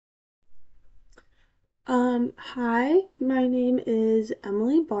Hi, my name is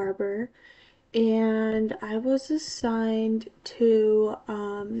Emily Barber, and I was assigned to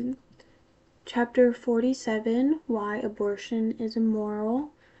chapter 47, Why Abortion is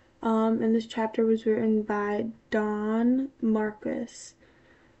Immoral. And this chapter was written by Don Marcus.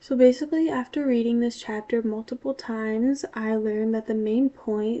 So basically, after reading this chapter multiple times, I learned that the main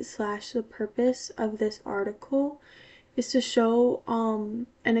point slash the purpose of this article is to show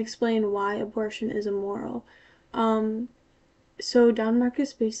and explain why abortion is immoral. Um, so Don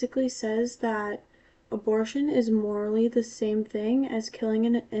Marcus basically says that abortion is morally the same thing as killing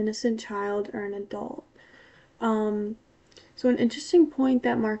an innocent child or an adult. Um, so an interesting point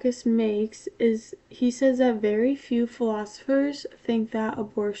that Marcus makes is he says that very few philosophers think that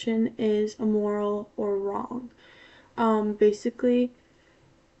abortion is immoral or wrong. Basically,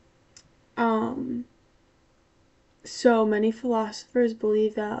 um, so many philosophers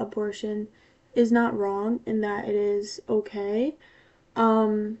believe that abortion is not wrong and that it is okay.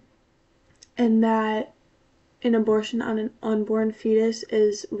 Um, and that an abortion on an unborn fetus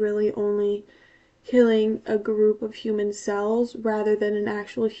is really only killing a group of human cells rather than an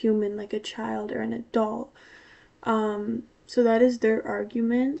actual human like a child or an adult. So that is their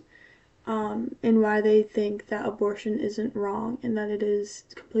argument, and why they think that abortion isn't wrong and that it is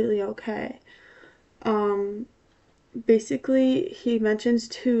completely okay. Um, Basically, he mentions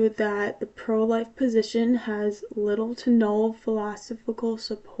too that the pro life position has little to no philosophical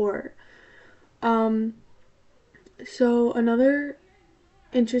support. Um, so another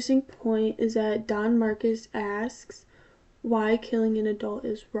interesting point is that Don Marcus asks why killing an adult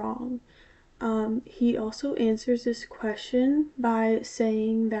is wrong. He also answers this question by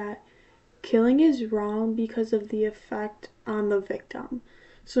saying that killing is wrong because of the effect on the victim.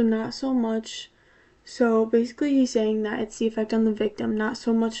 So, not so much. So, basically, he's saying that it's the effect on the victim, not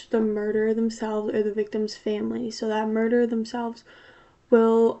so much the murderer themselves or the victim's family. So, that murderer themselves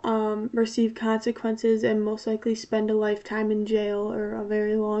will receive consequences and most likely spend a lifetime in jail or a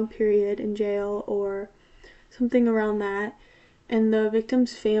very long period in jail or something around that. And the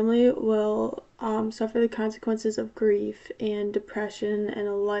victim's family will suffer the consequences of grief and depression and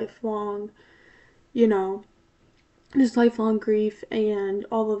a lifelong, you know, just lifelong grief and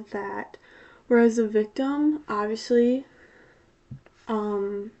all of that. Whereas the victim, obviously,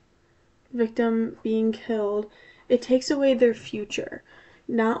 um, victim being killed, it takes away their future.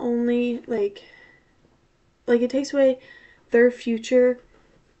 Not only like it takes away their future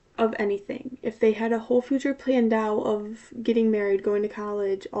of anything. If they had a whole future planned out of getting married, going to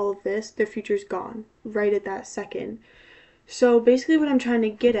college, all of this, their future's gone right at that second. So basically, what I'm trying to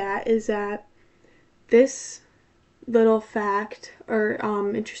get at is that this little fact or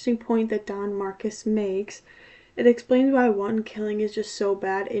interesting point that Don Marcus makes, it explains why one killing is just so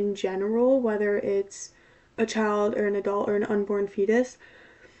bad in general, whether it's a child or an adult or an unborn fetus.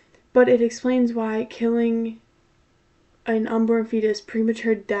 But it explains why killing an unborn fetus,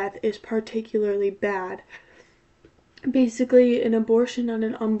 premature death, is particularly bad. Basically, an abortion on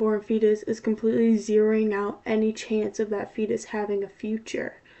an unborn fetus is completely zeroing out any chance of that fetus having a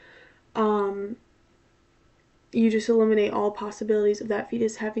future. Um, you just eliminate all possibilities of that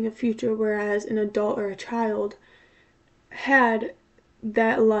fetus having a future, whereas an adult or a child had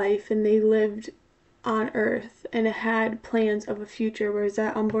that life and they lived on earth and it had plans of a future, whereas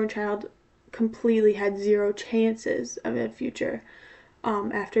that unborn child completely had zero chances of a future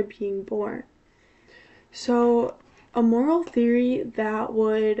after being born. So a moral theory that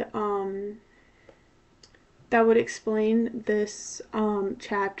would explain this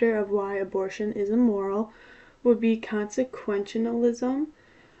chapter of why abortion is immoral would be consequentialism.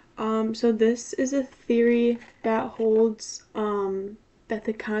 So this is a theory that holds that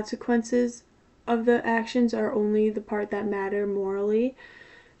the consequences of the actions are only the part that matter morally.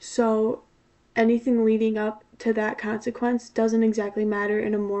 So anything leading up to that consequence doesn't exactly matter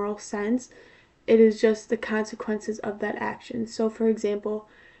in a moral sense. It is just the consequences of that action. So, for example,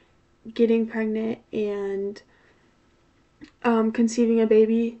 getting pregnant and conceiving a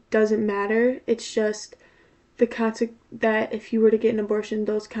baby doesn't matter. It's just that if you were to get an abortion,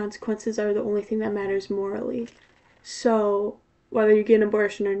 those consequences are the only thing that matters morally. So, whether you get an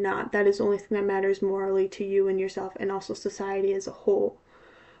abortion or not, that is the only thing that matters morally to you and yourself, and also society as a whole.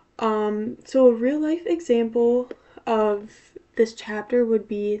 So a real life example of this chapter would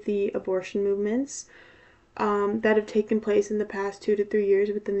be the abortion movements that have taken place in the past 2 to 3 years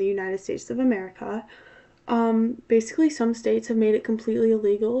within the United States of America. Basically, some states have made it completely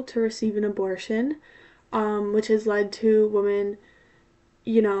illegal to receive an abortion, which has led to women,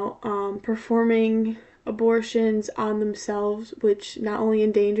 performing abortions on themselves, which not only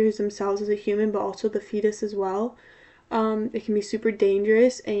endangers themselves as a human, but also the fetus as well. It can be super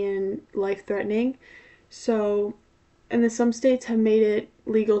dangerous and life-threatening. So, and then some states have made it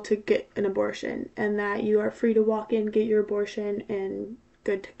legal to get an abortion, and that you are free to walk in, get your abortion, and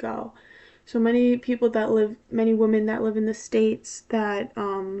good to go. So many women that live in the states that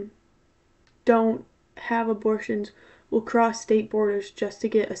don't have abortions will cross state borders just to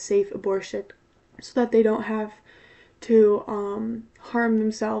get a safe abortion so that they don't have to harm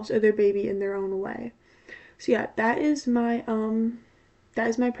themselves or their baby in their own way. So yeah, that is my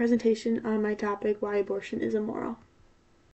presentation on my topic, why abortion is immoral.